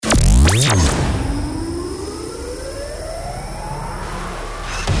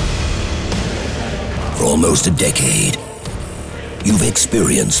For almost a decade, you've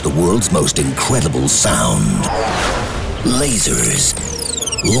experienced the world's most incredible sound. Lasers,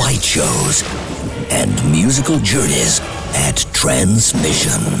 light shows, and musical journeys at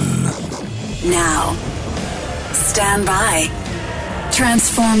Transmission. Now, stand by.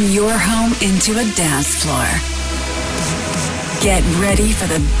 Transform your home into a dance floor. Get ready for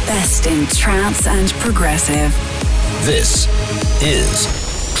the best in trance and progressive. This is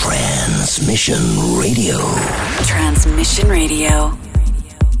Transmission Radio. Transmission Radio.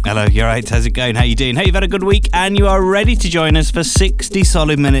 Hello, you're right. How's it going? How you doing? Hey, you've had a good week and you are ready to join us for 60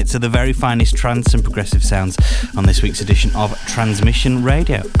 solid minutes of the very finest trance and progressive sounds on this week's edition of Transmission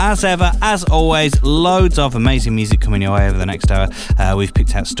Radio. As ever, as always, loads of amazing music coming your way over the next hour. We've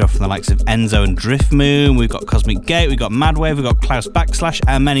picked out stuff from the likes of Enzo and Driftmoon. We've got Cosmic Gate, we've got Madwave, we've got Klaus Backslash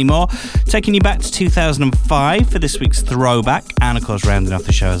and many more. Taking you back to 2005 for this week's throwback, and of course rounding off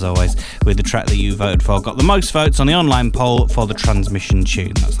the show as always with the track that you voted for. Got the most votes on the online poll for the Transmission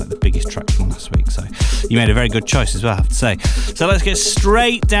tune. That's like the biggest track from last week, so you made a very good choice as well, I have to say. So let's get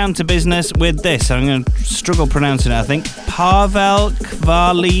straight down to business with this. I'm going to struggle pronouncing it, I think. Pavel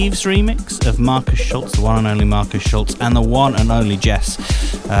Kvarleev's remix of Marcus Schultz, the one and only Marcus Schultz, and the one and only Jess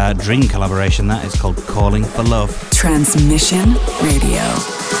Dream collaboration. That is called Calling for Love. Transmission Radio.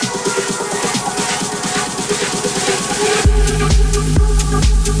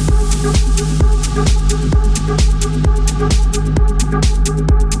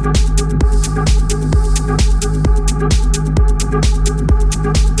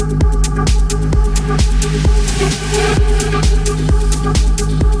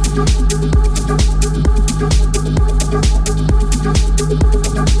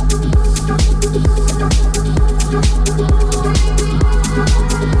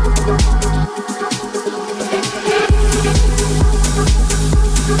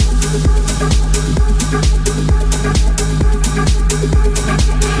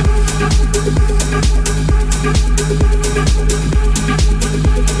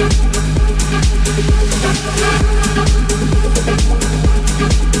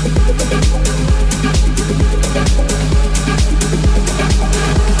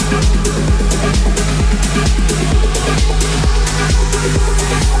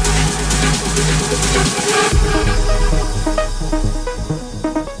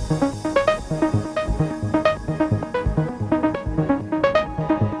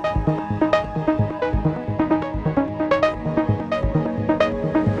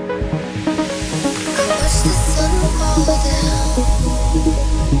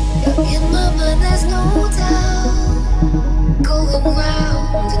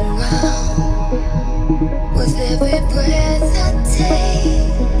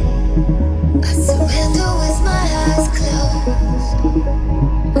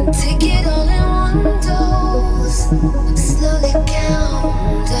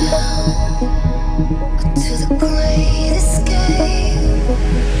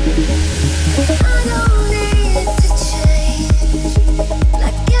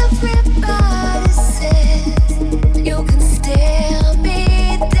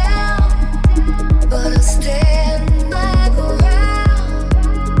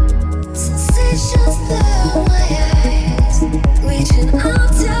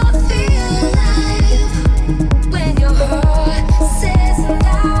 When your heart says no,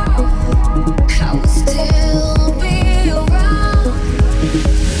 I will still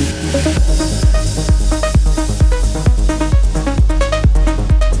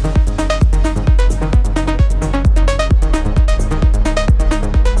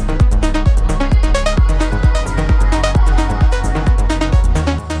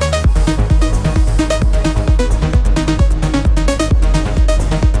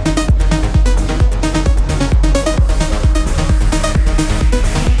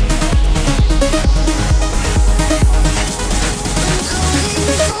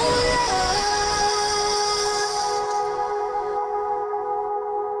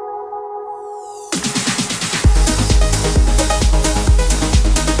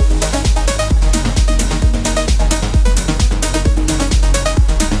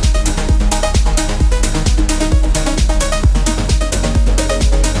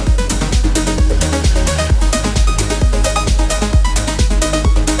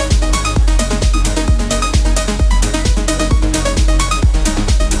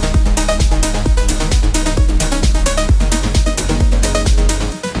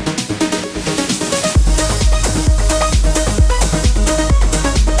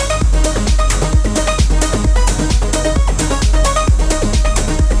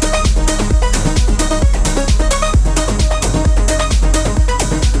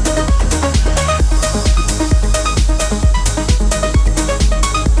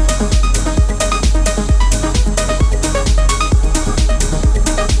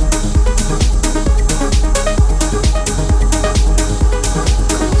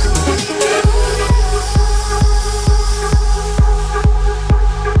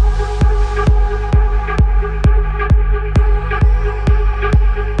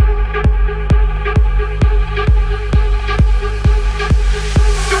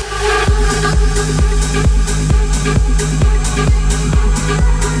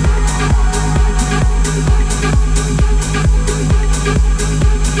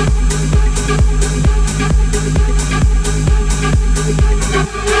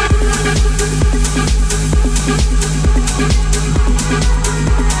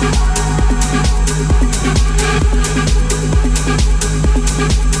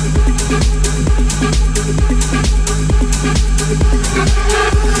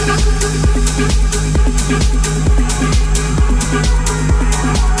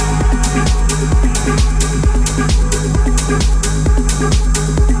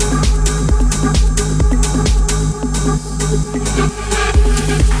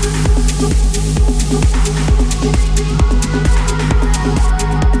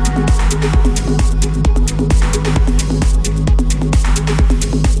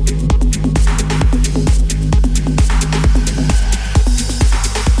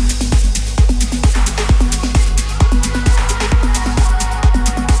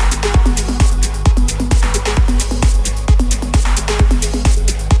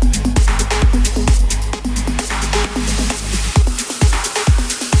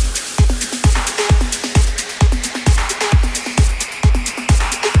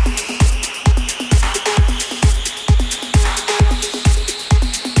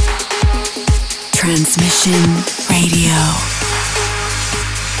Transmission Radio.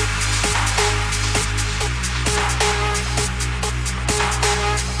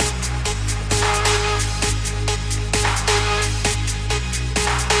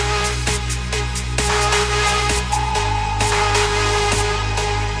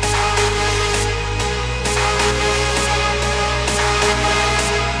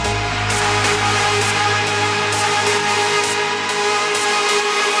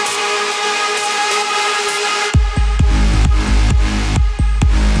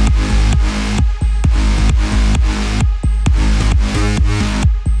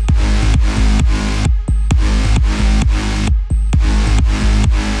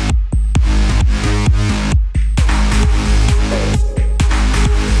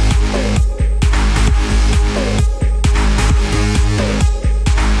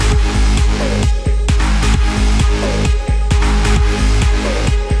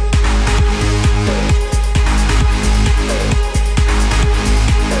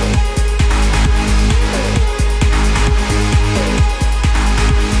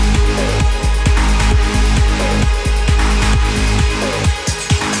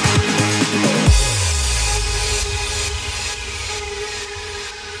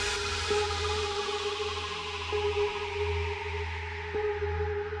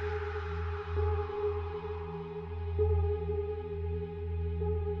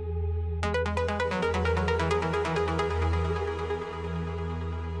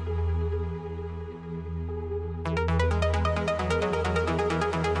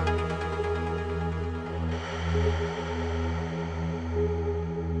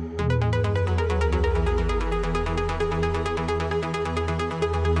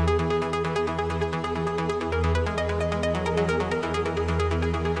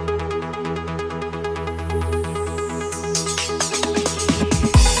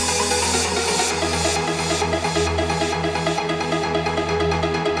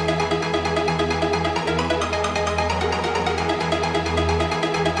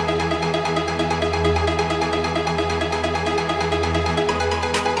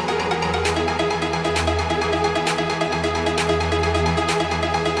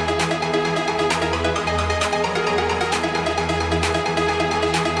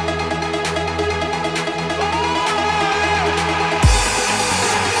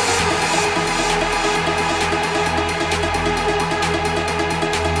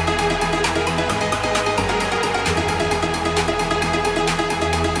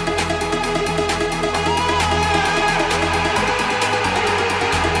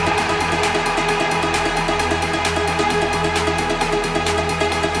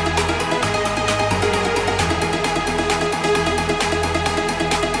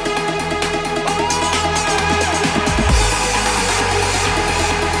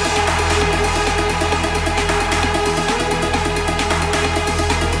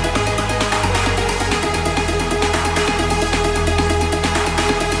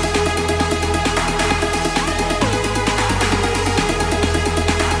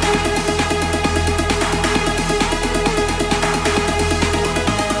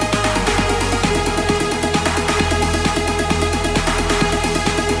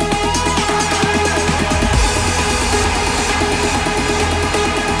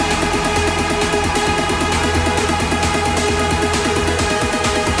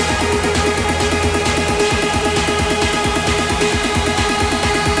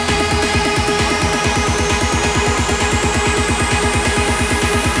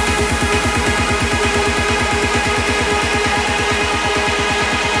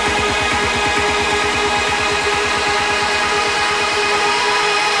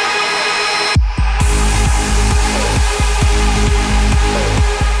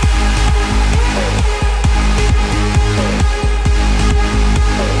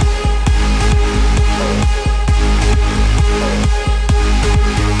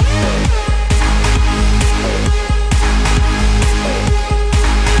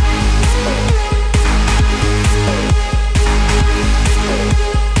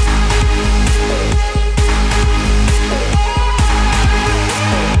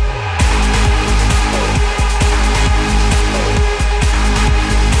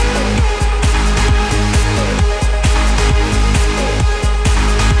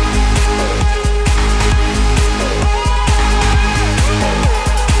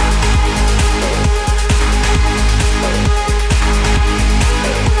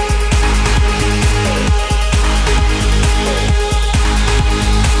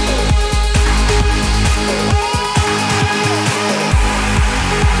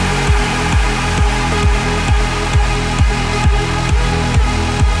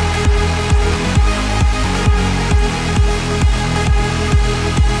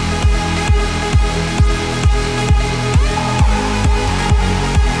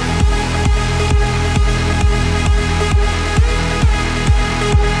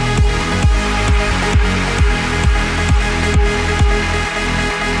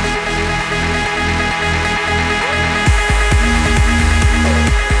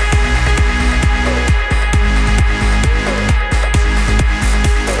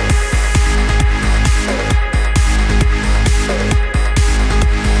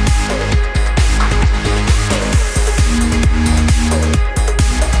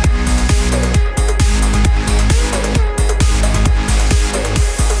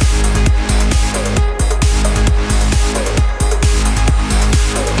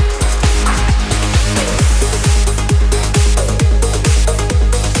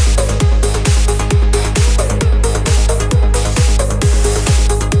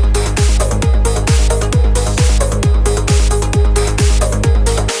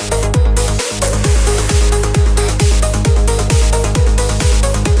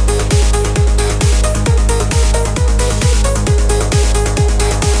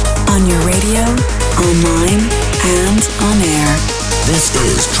 This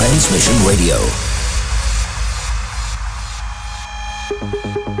is Transmission Radio.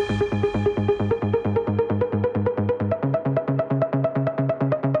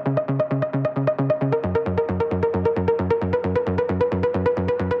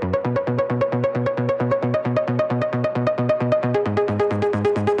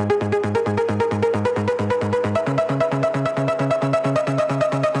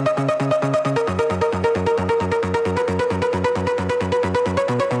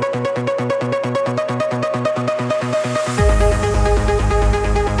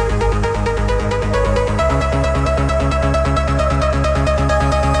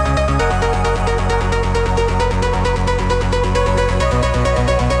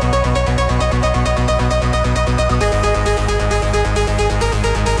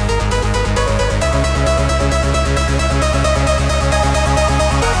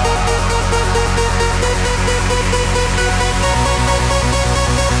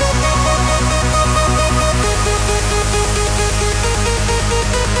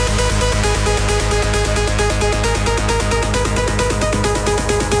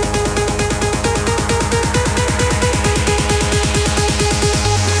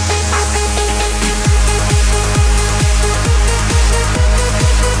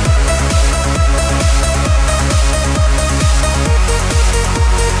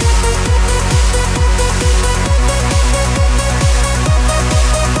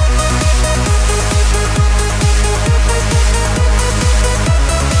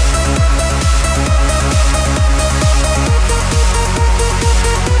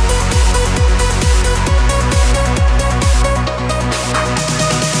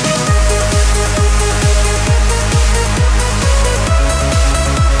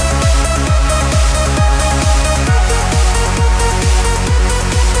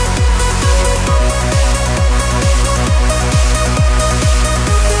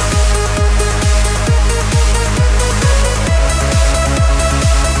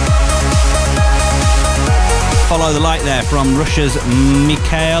 Follow the Light there from Russia's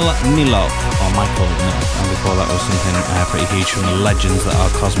Mikhail Milov, or Michael Milov, and before that was something pretty huge from the legends that are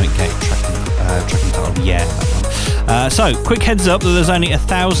Cosmic Gate, tracking title, yeah, that one. So, quick heads up that there's only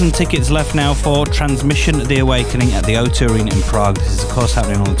 1,000 tickets left now for Transmission The Awakening at the O2 Arena in Prague. This is of course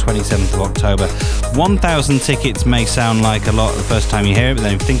happening on the 27th of October. 1,000 tickets may sound like a lot the first time you hear it, but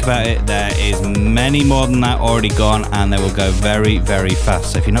then if you think about it, there is many more than that already gone, and they will go very, very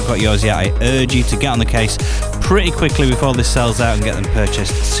fast. So if you've not got yours yet, I urge you to get on the case pretty quickly before this sells out and get them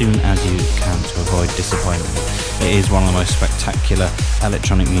purchased as soon as you can to avoid disappointment. It is one of the most spectacular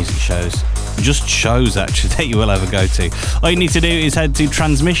electronic music shows, just shows actually, that you will ever go to. All you need to do is head to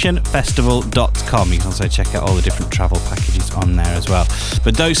transmissionfestival.com. You can also check out all the different travel packages on there as well.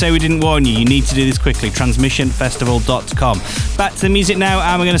 But don't say we didn't warn you, you need to do this quickly, transmissionfestival.com. Back to the music now,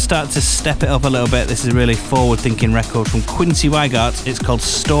 and we're going to start to step it up a little bit. This is a really forward-thinking record from Quincy Weigart. It's called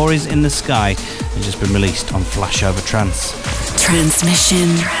Stories in the Sky. It's just been released on Flashover Trance. Transmission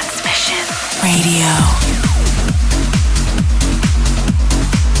Radio.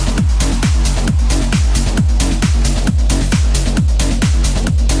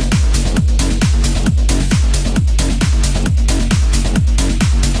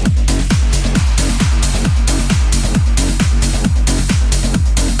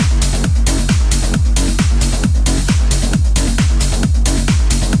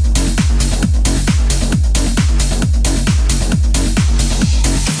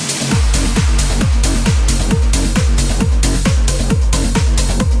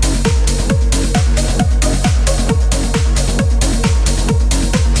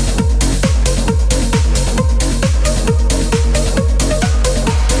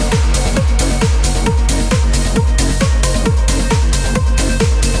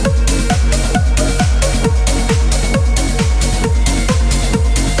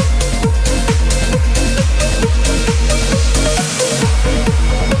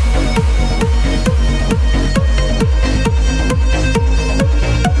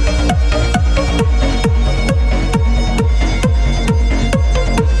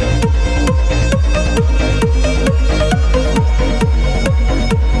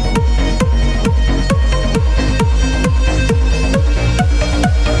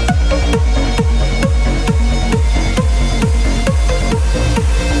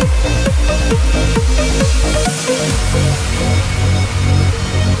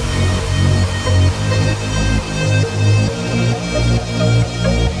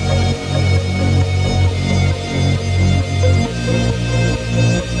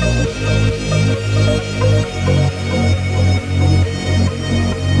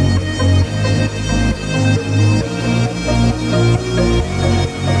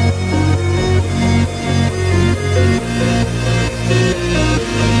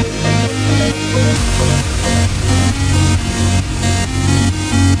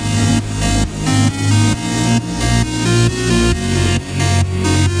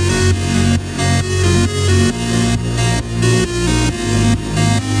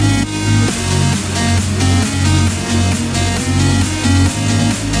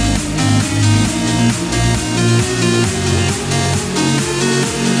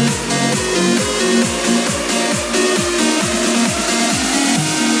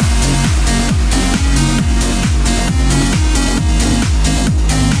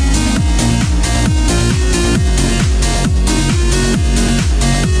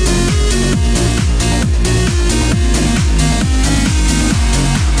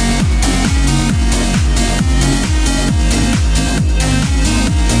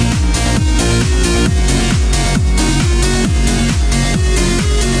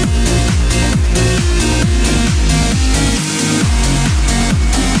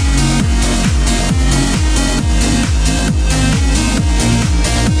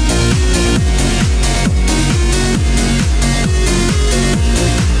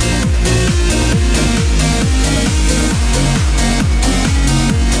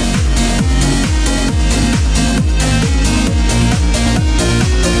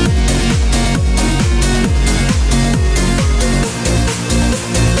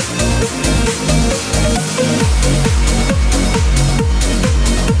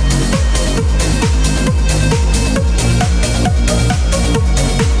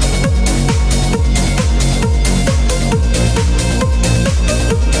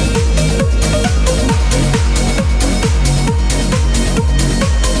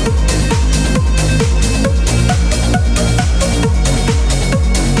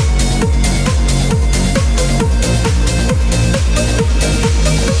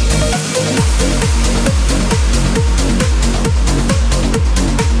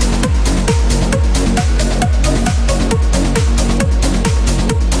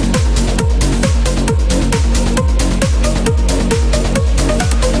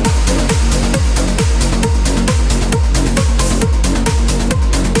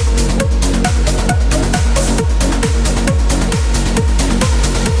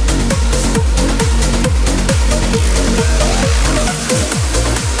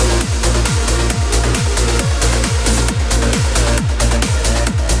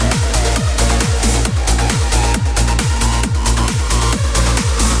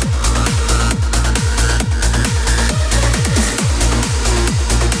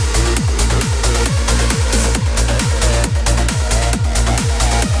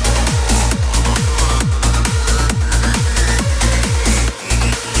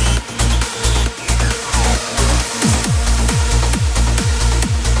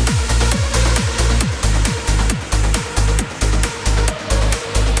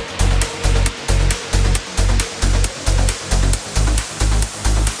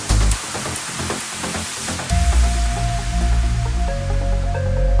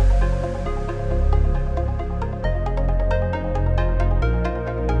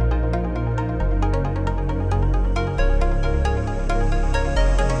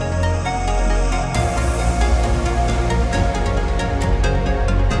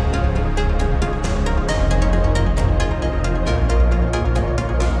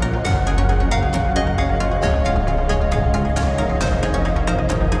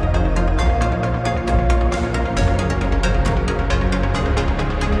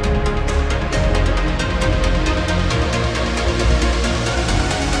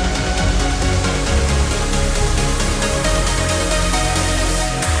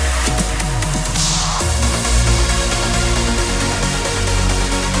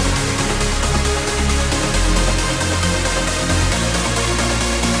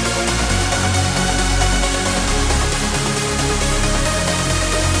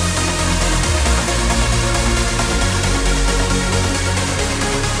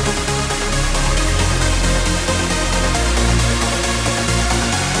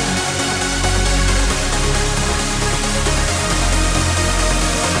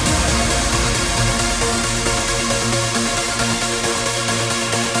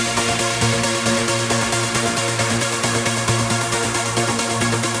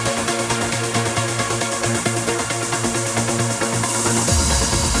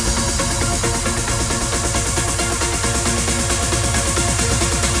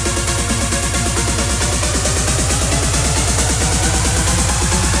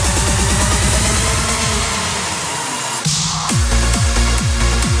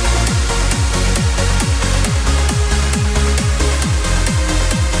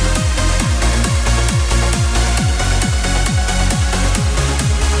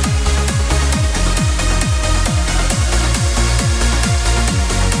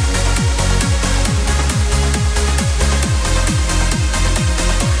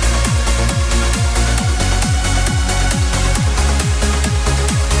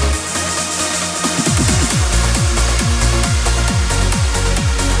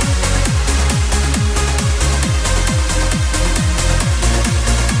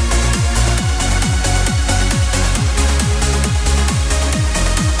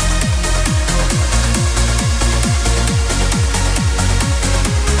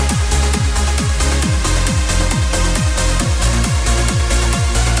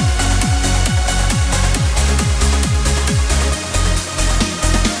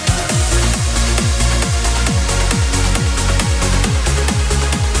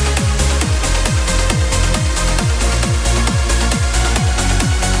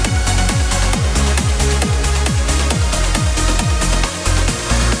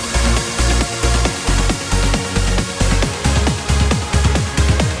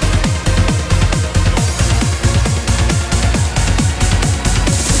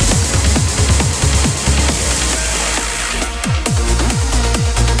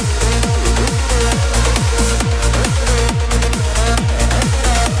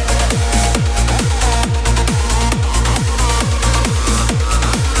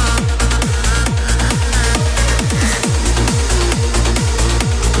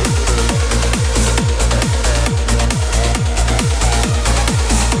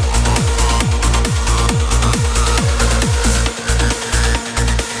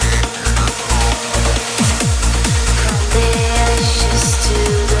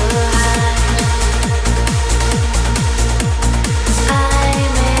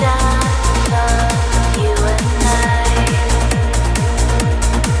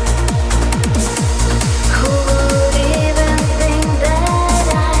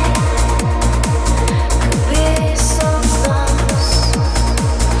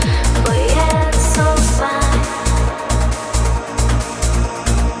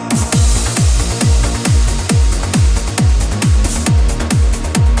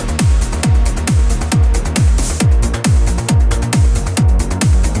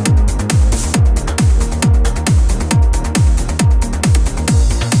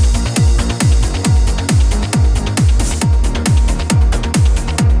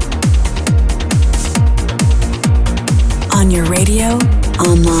 radio,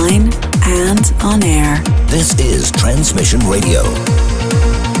 online, and on air. This is Transmission Radio.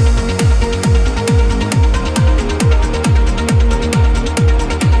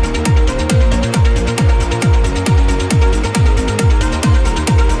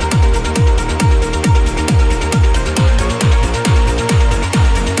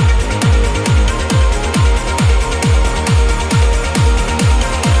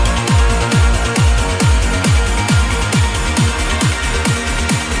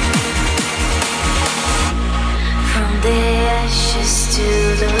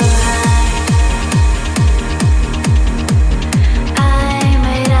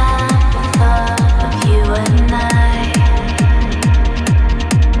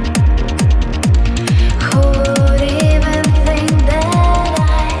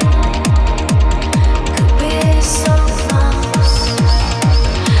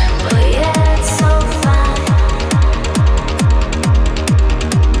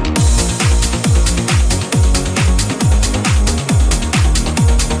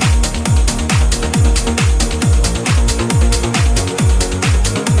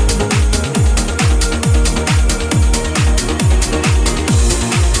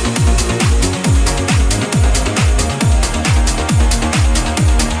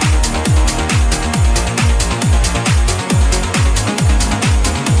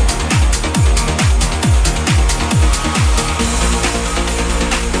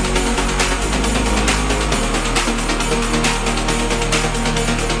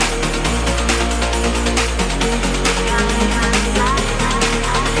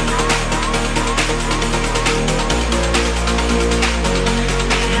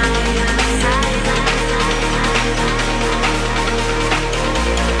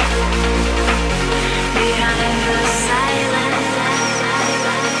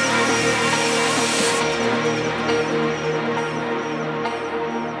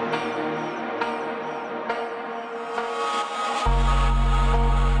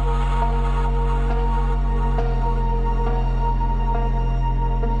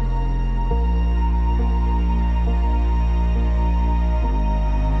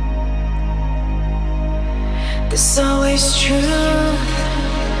 There's always truth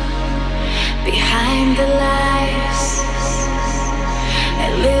behind the lies, a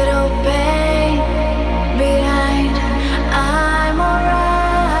little pain behind I'm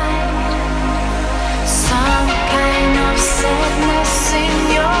alright, some kind of sadness in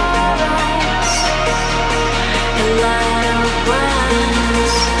your eyes, a lot of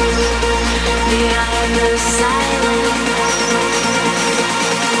words behind the silence.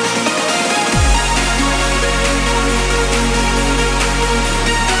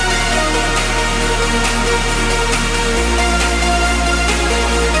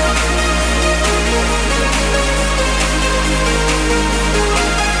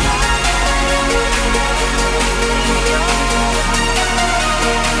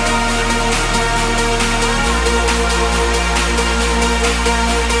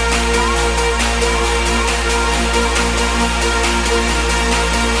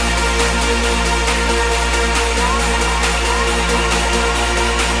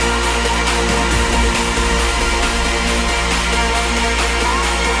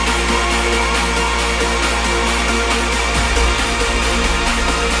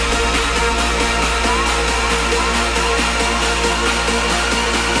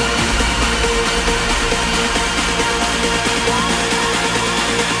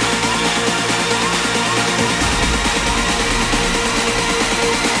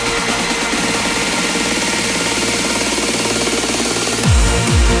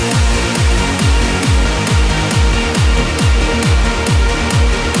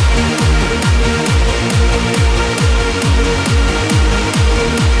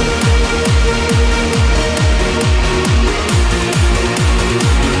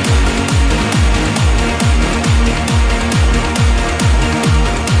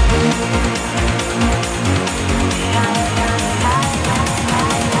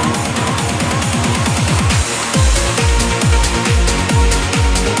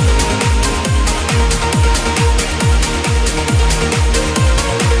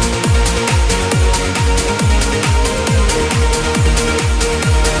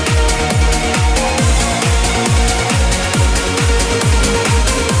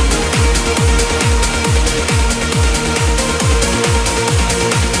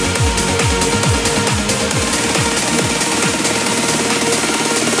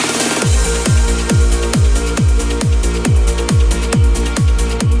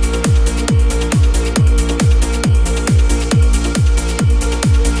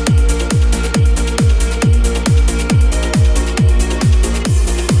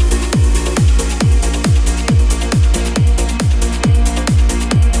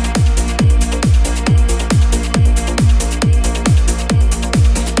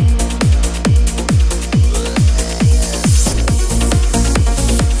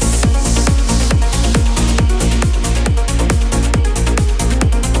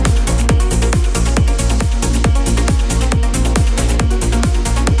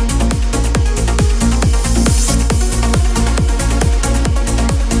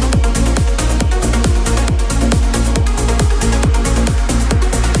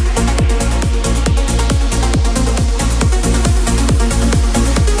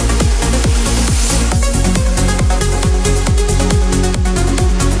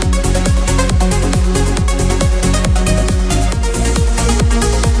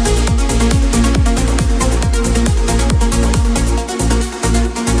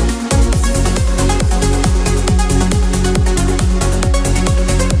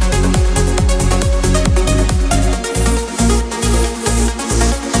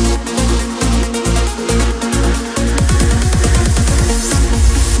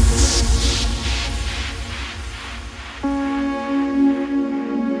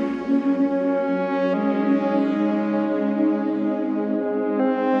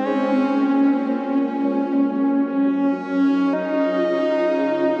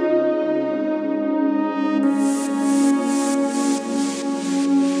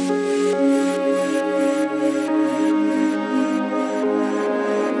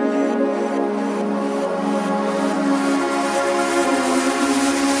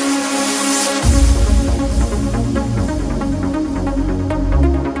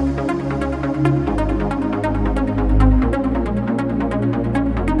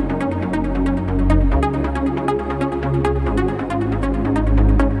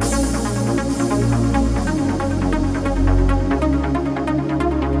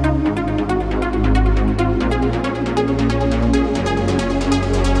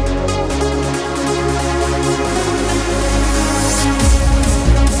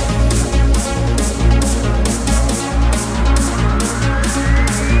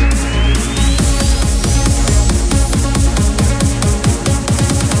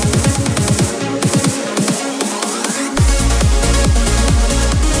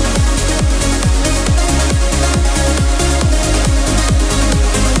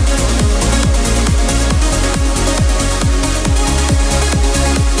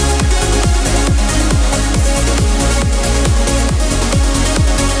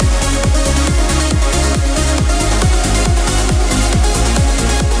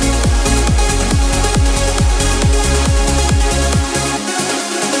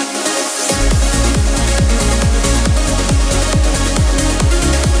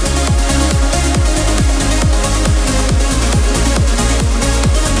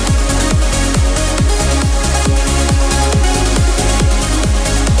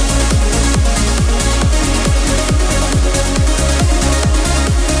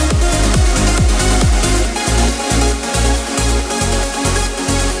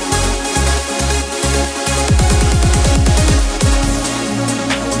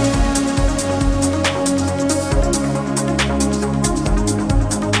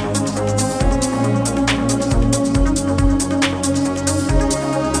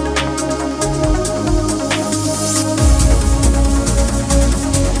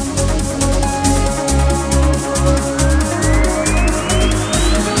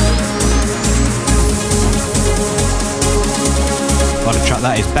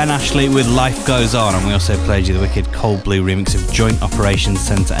 is Ben Ashley with Life Goes On, and we also played you the wicked Cold Blue remix of Joint Operations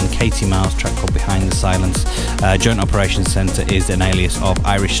Centre and Katie Miles' track called Behind the Silence. Joint Operations Centre is an alias of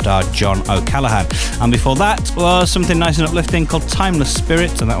Irish star John O'Callaghan. And before that was something nice and uplifting called Timeless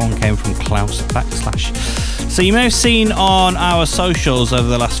Spirit, and that one came from Klaus Backslash. So you may have seen on our socials over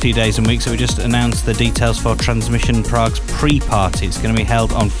the last few days and weeks that we just announced the details for Transmission Prague's pre-party. It's going to be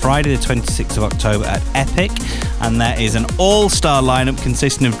held on Friday the 26th of October at Epic, and there is an all-star lineup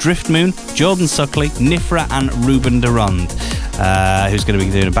consisting of Driftmoon, Jordan Suckley, Nifra and Ruben Durand, who's going to be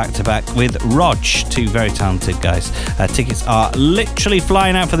doing a back-to-back with Rog, two very talented guys. Tickets are literally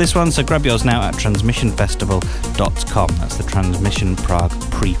flying out for this one, so grab yours now at transmissionfestival.com. That's the Transmission Prague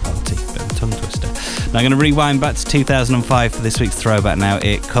pre-party. Bit of a tongue twister. Now I'm going to rewind back to 2005 for this week's throwback now.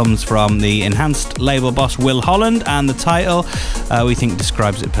 It comes from the Enhanced label boss Will Holland, and the title we think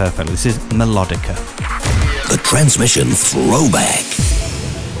describes it perfectly. This is Melodica. The Transmission Throwback.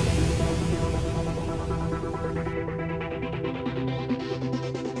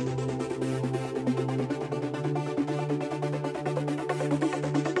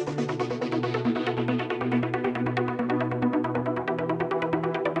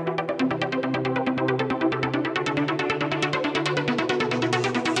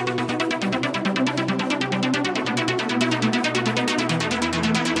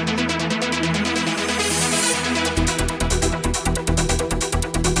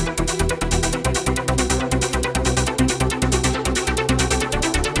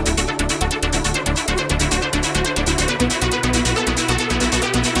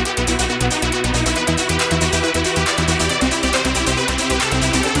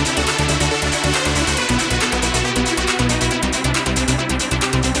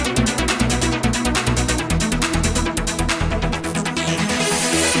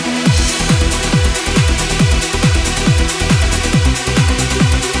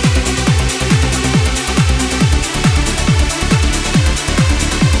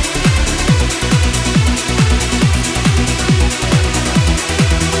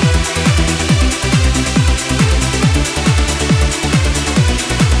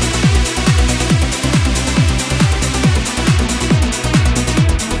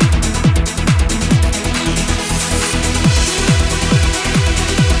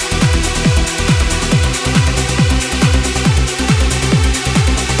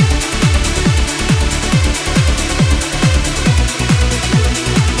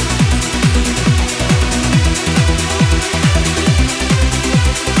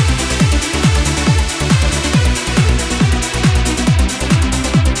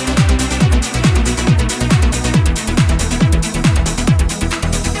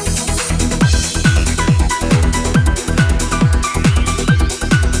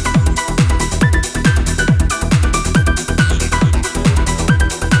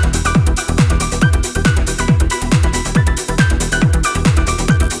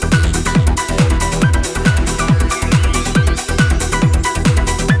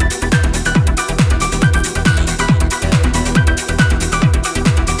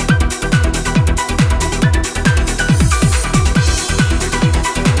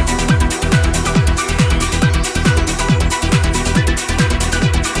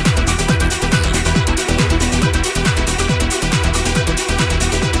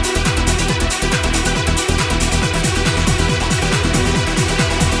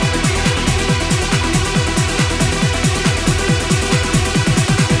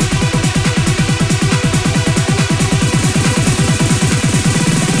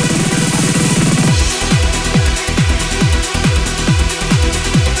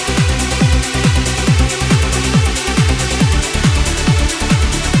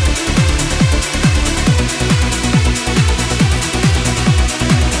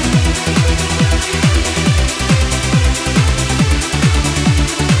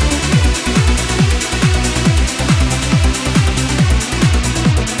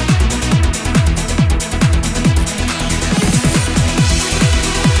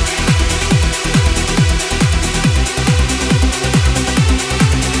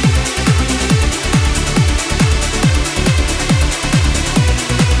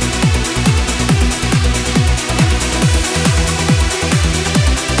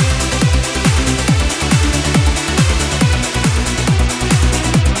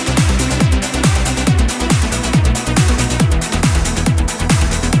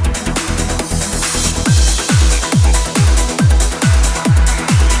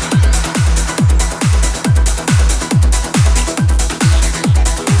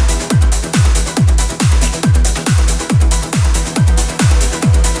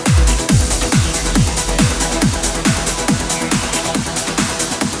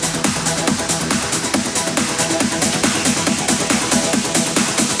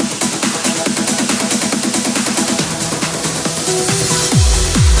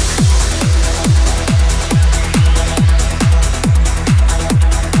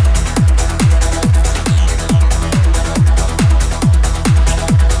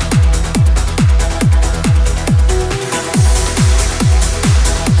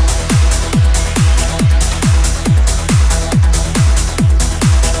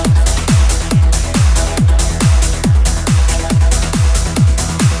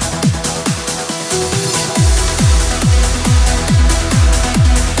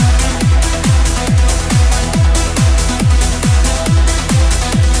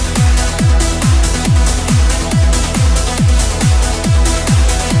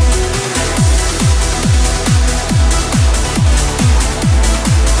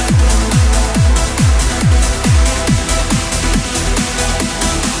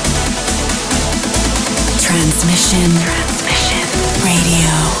 Transmission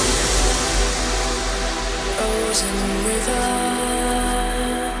Radio. Frozen river,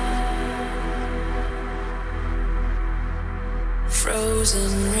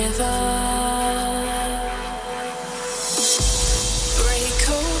 frozen river. Break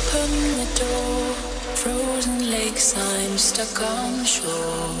open the door. Frozen lakes, I'm stuck on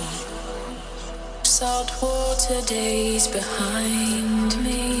shore. Salt water days behind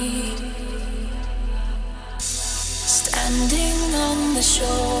me. Standing on the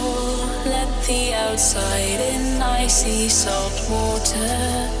shore, let the outside in. I see salt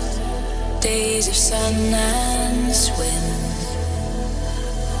water, days of sun and swim.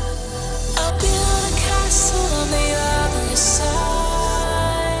 I'll build a castle on the other side.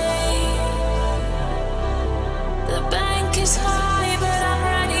 The bank is high, but I'm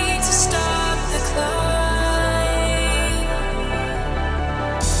ready to start the climb.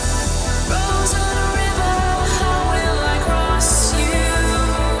 Frozen river, how will I cross you?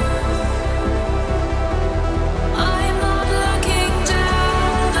 I'm not looking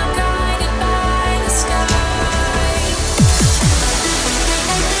down, I'm guided by the sky.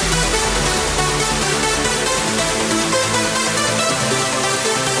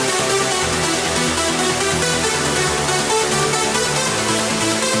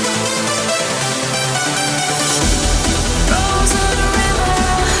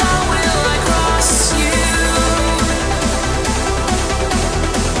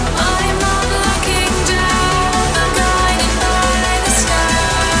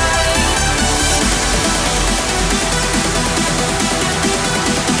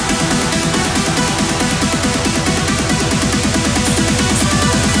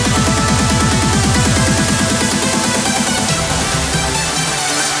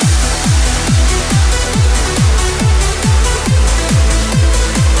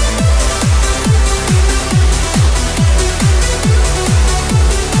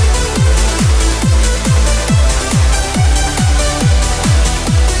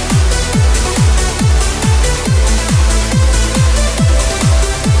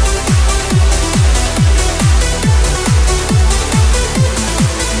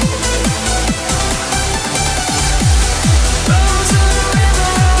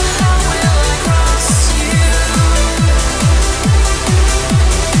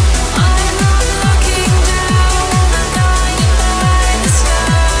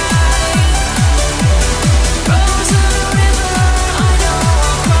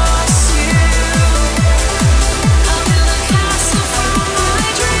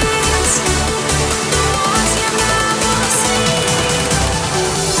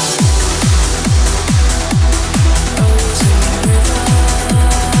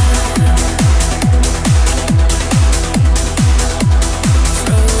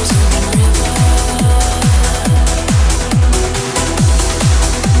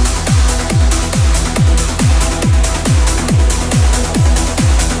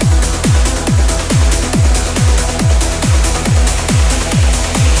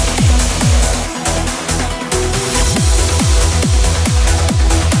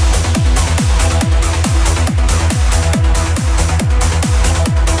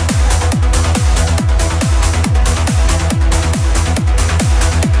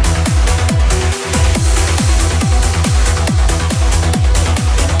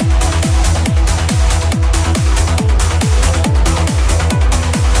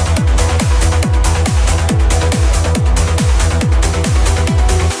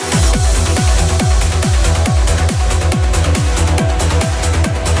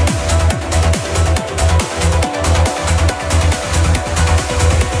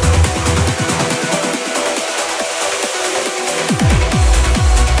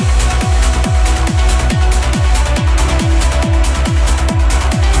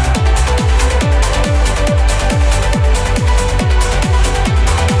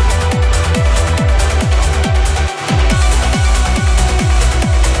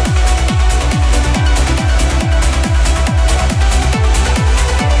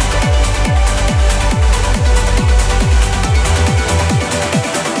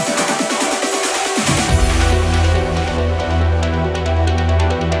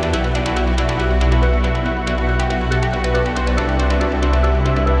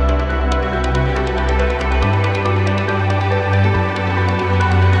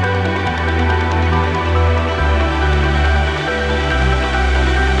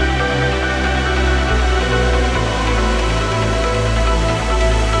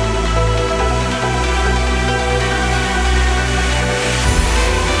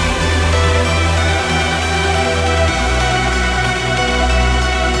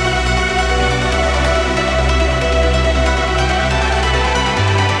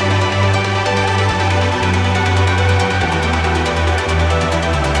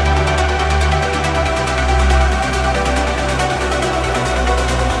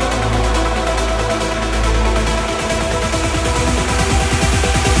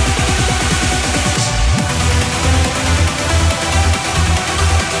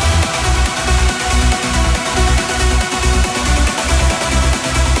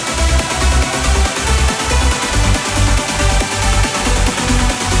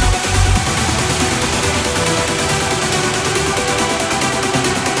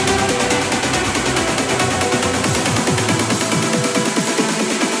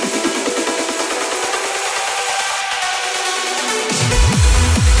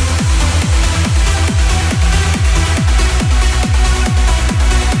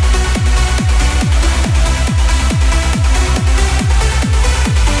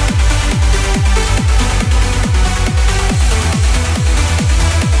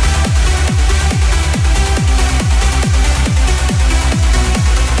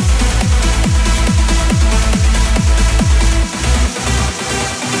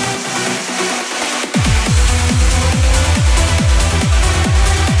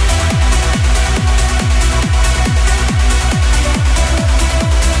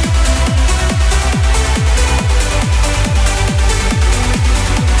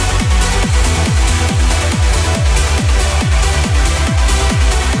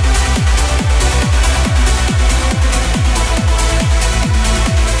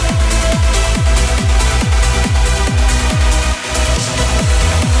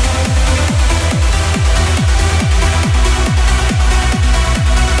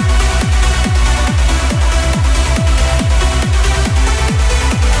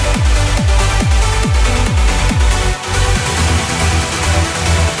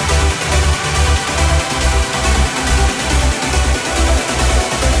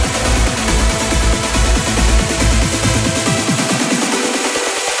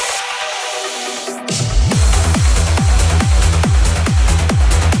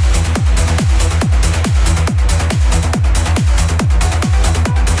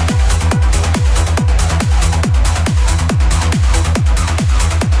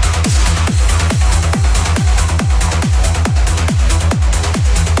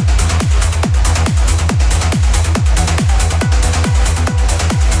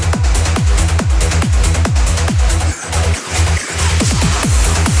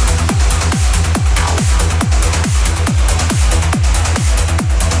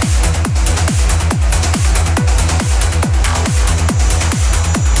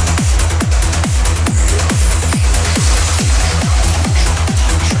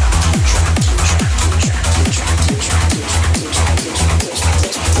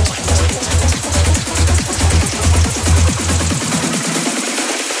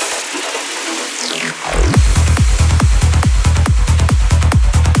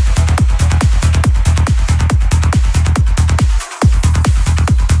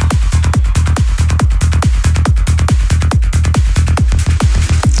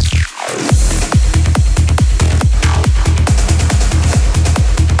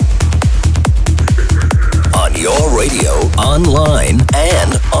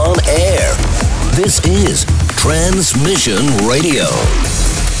 and on air. This is Transmission Radio.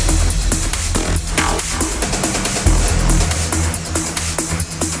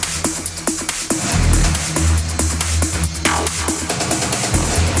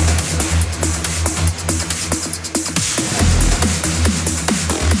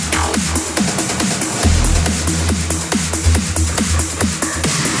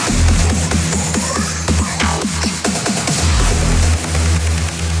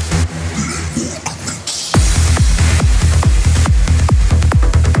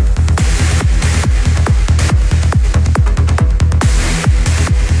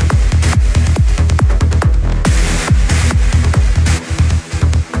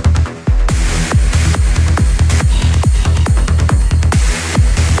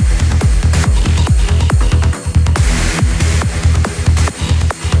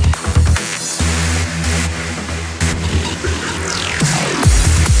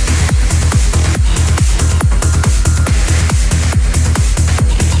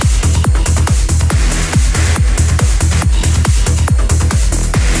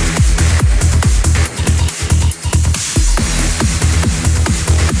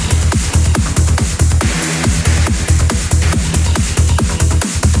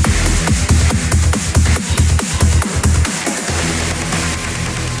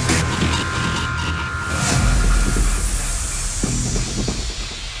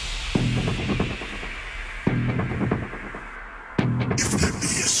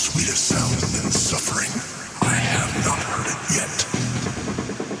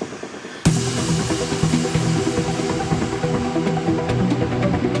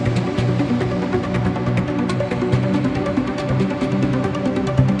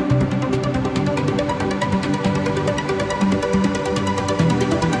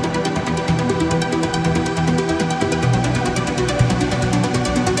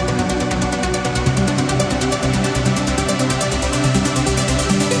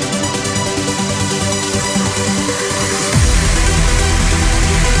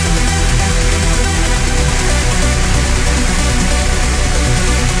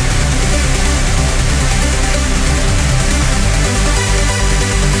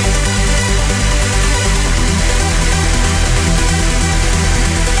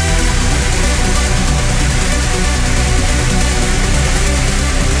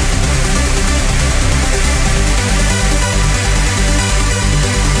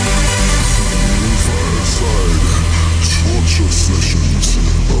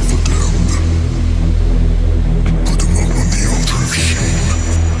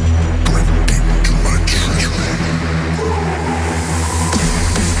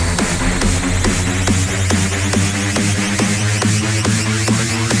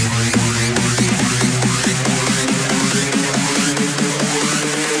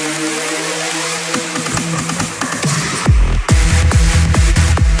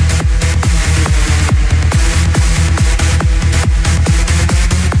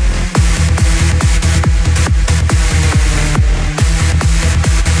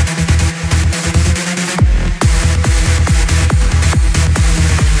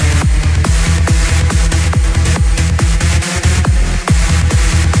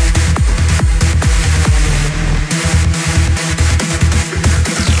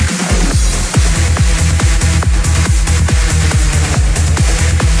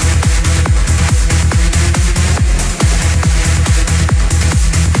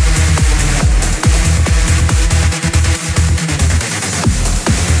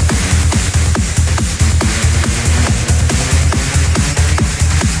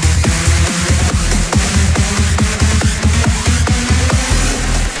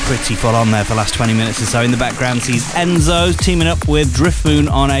 pretty full on there for the last 20 minutes or so. In the background sees Enzo teaming up with Driftmoon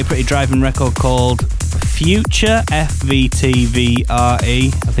on a pretty driving record called Future, FVTVRE.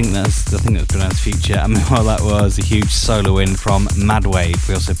 I think that's pronounced Future. And well, that was a huge solo win from Madwave.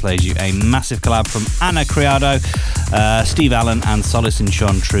 We also played you a massive collab from Anna Criado, Steve Allen and Solace and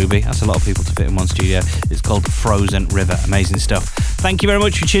Sean Truby. That's a lot of people to fit in one studio. It's called Frozen River. Amazing stuff. Thank you very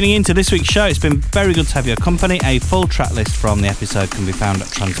much for tuning in to this week's show. It's been very good to have your company. A full track list from the episode can be found at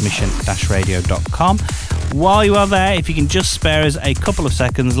transmission-radio.com. While you are there, if you can just spare us a couple of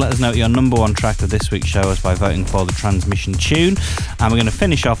seconds, let us know what your number one track of this week's show is by voting for the Transmission tune. And we're going to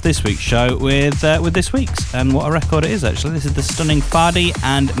finish off this week's show with this week's. And what a record it is, actually. This is the stunning Fadi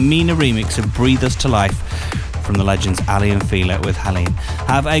and Mina remix of Breathe Us to Life from the legends Ali and Fila with Halim.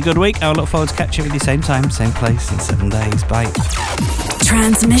 Have a good week. I'll look forward to catching up with you same time, same place in 7 days. Bye.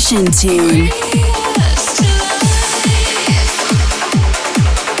 Transmission tune.